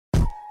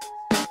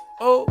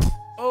Oh,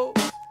 oh,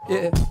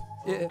 yeah,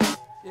 yeah,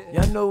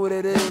 yeah. Y'all know what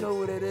it is.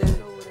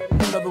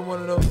 Another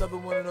one of those.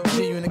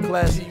 G you in the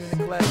class.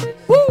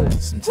 Woo!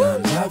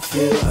 Sometimes I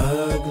feel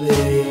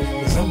ugly,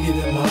 cause I'm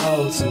giving my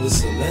all to a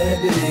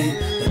celebrity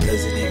that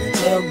doesn't even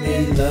tell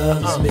me he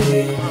loves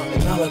me.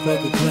 And I look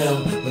like a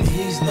clown when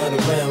he's not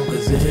around,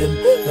 cause of him,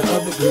 the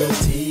other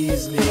girls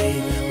tease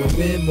me. But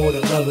we're more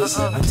than lovers.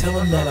 I tell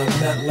him that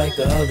I'm not like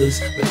the others,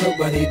 but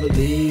nobody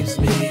believes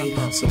me,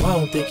 so I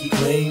don't think he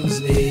claims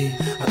me.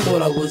 I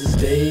thought I was his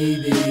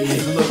baby.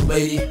 Hey, look,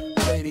 lady.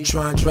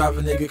 Try and drive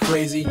a nigga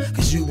crazy,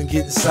 cause you been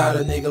getting side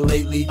of nigga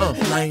lately.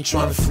 And I ain't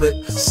trying to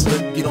flip,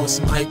 slip, get on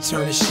some Ike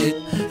Turner shit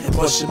and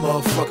bust your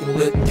motherfucking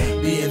lip.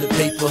 Be in the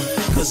paper,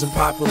 cause I'm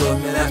popular.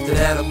 Man, after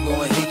that I'm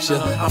gonna hate ya.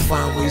 I'll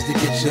find ways to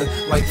get ya,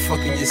 like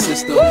fucking your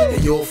sister.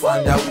 And you'll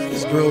find out,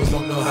 these girls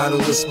don't know how to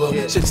whisper.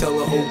 Should tell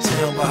the whole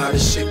town about how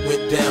this shit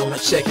went down. Now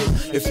check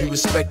it, if you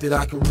respect it,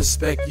 I can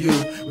respect you.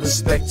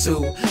 Respect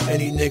to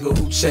any nigga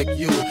who check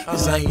you,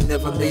 cause I ain't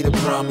never made a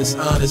promise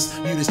honest.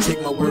 You just take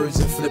my words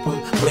and flip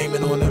them, blame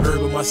it on the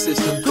herb of my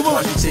system. Come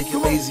on, you take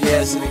your lazy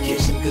ass in the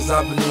kitchen, cause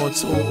I've been on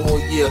tour all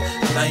year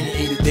and I ain't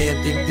ate a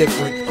damn thing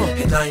different.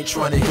 And I ain't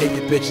trying to hear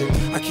you bitching,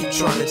 I keep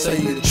trying to tell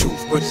you the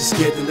truth, but you're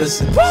scared to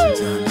listen.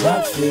 Sometimes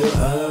I feel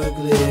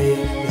ugly,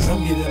 cause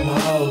I'm giving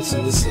my all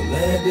to a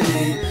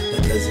celebrity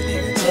that doesn't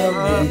even tell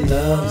me he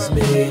loves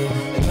me.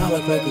 And I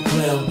look like a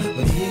clown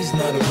when he's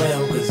not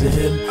around, cause of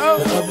him, the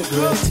other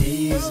girls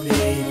tease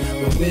me.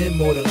 But we're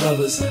more than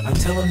lovers. I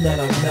tell him that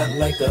I'm not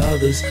like the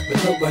others,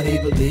 but nobody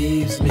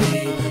believes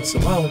me, so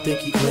I don't think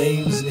he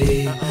claims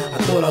me. I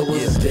thought I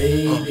was his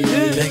baby.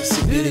 Thanks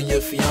to getting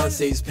your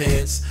fiance's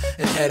pants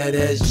and had that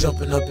ass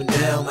jumping up and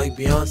down like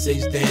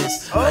Beyonce's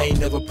dance. I ain't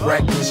never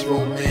practiced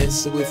romance,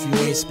 so if you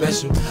ain't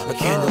special, a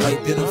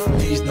candlelight dinner for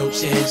me's no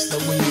chance. So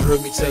when you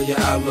heard me tell you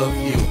I love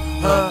you,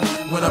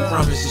 when I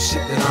promise you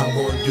shit that I'm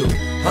gonna do,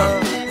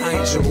 I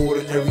ain't your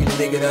ordinary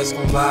nigga that's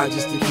gon' lie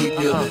just to keep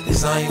you.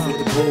 Cause I ain't with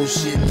the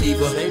bullshit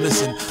either.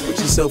 Listen, put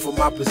yourself in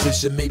my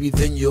position, maybe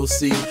then you'll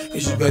see.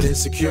 Cause you got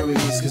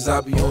insecurities, cause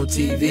I be on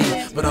TV.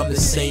 But I'm the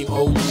same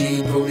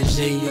OG,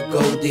 protege, your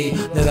Goldie.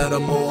 Now that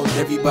I'm on,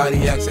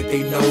 everybody acts like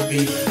they know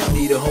me. I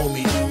need a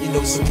homie, you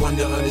know, someone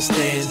to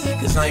understand.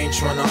 Cause I ain't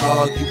tryna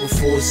argue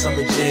before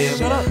summer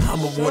jam. I'm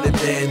a wanted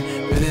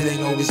man, but it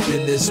ain't always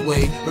been this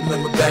way.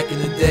 Remember back in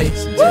the day?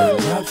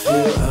 Sometimes I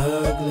feel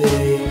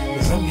ugly,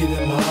 cause I'm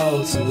giving my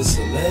all to a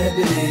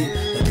celebrity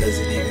that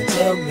doesn't even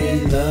tell me he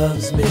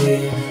loves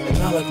me. And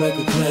I look like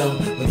a clown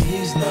when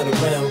he's not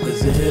around,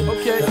 cause of him,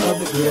 the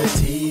other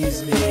girls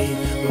tease me.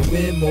 But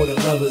we're more than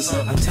lovers.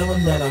 I tell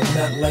him that I'm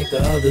not like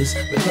the others,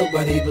 but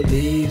nobody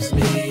believes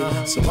me,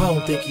 so I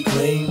don't think he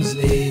claims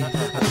me.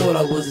 I thought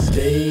I was his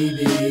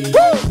baby.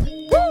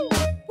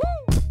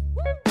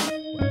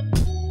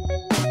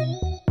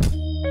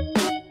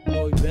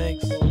 Lloyd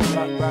Banks,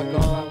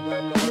 rock on.